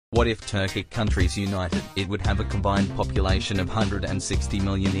What if Turkic countries united? It would have a combined population of 160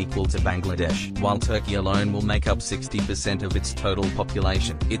 million, equal to Bangladesh. While Turkey alone will make up 60% of its total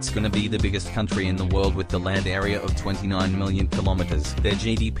population, it's gonna be the biggest country in the world with the land area of 29 million kilometers. Their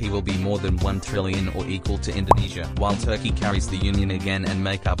GDP will be more than 1 trillion, or equal to Indonesia. While Turkey carries the union again and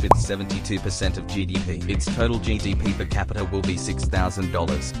make up its 72% of GDP, its total GDP per capita will be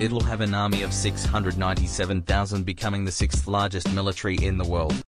 $6,000. It'll have an army of 697,000, becoming the 6th largest military in the world.